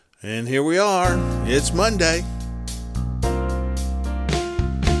And here we are. It's Monday.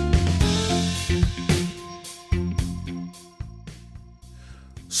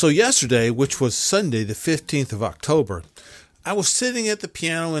 So yesterday, which was Sunday, the 15th of October, I was sitting at the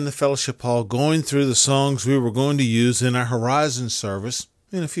piano in the fellowship hall going through the songs we were going to use in our Horizon service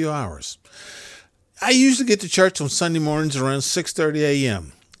in a few hours. I usually get to church on Sunday mornings around 6:30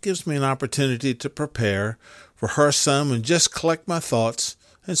 a.m. It gives me an opportunity to prepare, rehearse some, and just collect my thoughts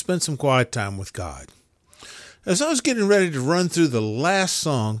and spend some quiet time with God. As I was getting ready to run through the last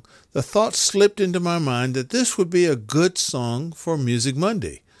song, the thought slipped into my mind that this would be a good song for Music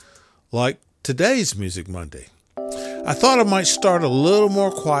Monday, like today's Music Monday. I thought I might start a little more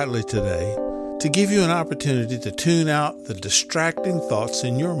quietly today to give you an opportunity to tune out the distracting thoughts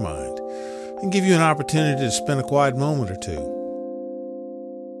in your mind and give you an opportunity to spend a quiet moment or two.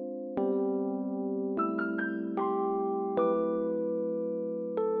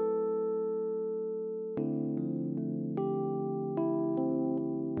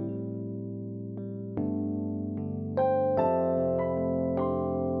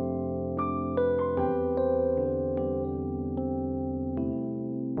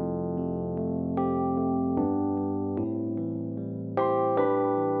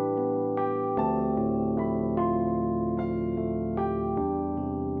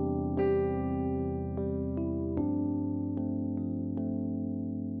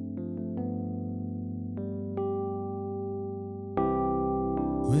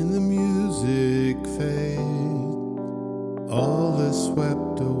 When the music fades, all is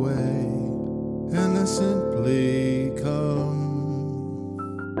swept away, and I simply come,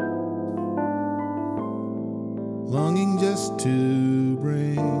 longing just to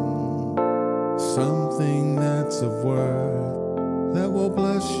bring something that's of worth that will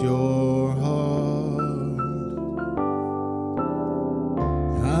bless your heart.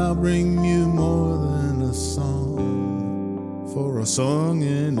 I'll bring you more than a song, for a song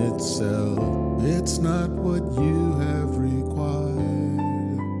in itself, it's not what you have required.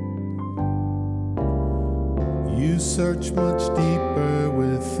 You search much deeper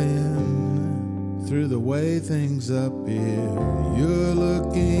within, through the way things appear. You're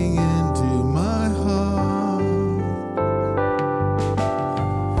looking into my heart.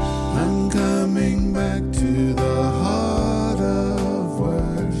 I'm coming back to the heart of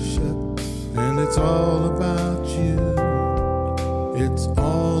worship, and it's all about you. It's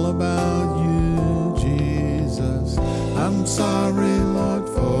all about you, Jesus. I'm sorry, Lord,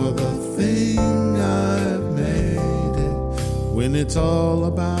 for the thing I've made it. When it's all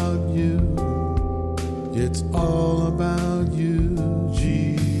about you, it's all about you,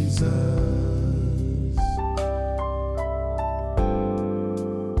 Jesus.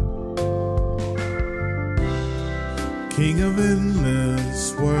 King of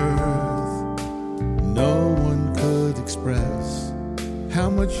endless worth, no one could express how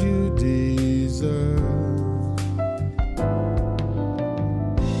much you deserve.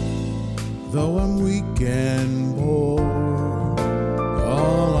 Though I'm weak and poor,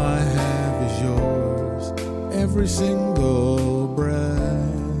 all I have is yours, every single breath.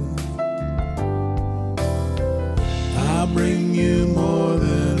 I'll bring you more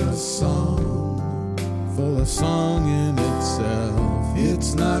than a song, for the song in itself,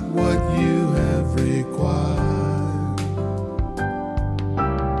 it's not what you have required.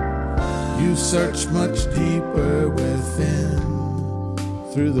 You search much deeper within,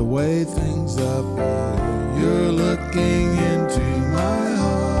 through the way things appear. You're looking into my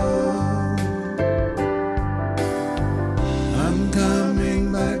heart. I'm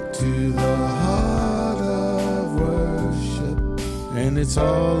coming back to the heart of worship, and it's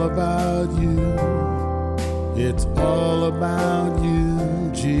all about you. It's all about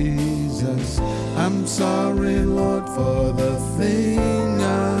you, Jesus. I'm sorry, Lord, for the thing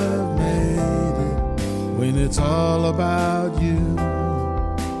I've made it. When it's all about you,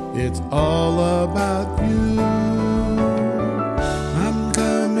 it's all about you. I'm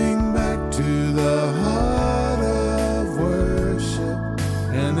coming back to the heart of worship,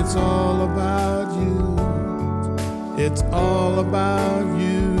 and it's all about you. It's all about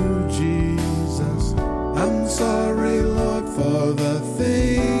you, Jesus. I'm sorry, Lord, for the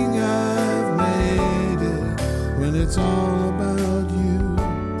thing I've made it. When it's all about you,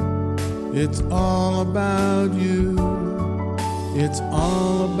 it's all about you. It's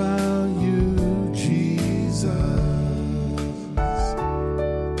all about you, Jesus.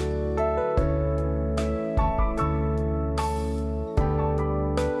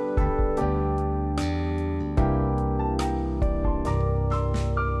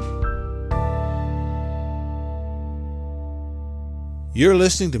 You're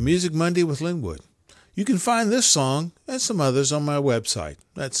listening to Music Monday with Linwood. You can find this song and some others on my website.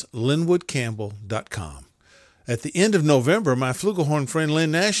 That's linwoodcampbell.com. At the end of November, my flugelhorn friend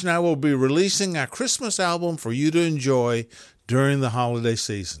Lynn Nash and I will be releasing our Christmas album for you to enjoy during the holiday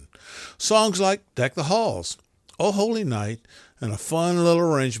season. Songs like Deck the Halls, Oh Holy Night, and a fun little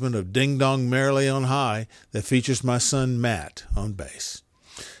arrangement of Ding Dong Merrily on High that features my son Matt on bass.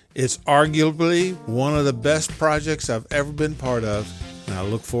 It's arguably one of the best projects I've ever been part of, and I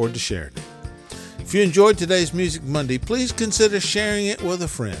look forward to sharing it. If you enjoyed today's Music Monday, please consider sharing it with a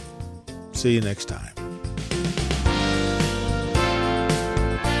friend. See you next time.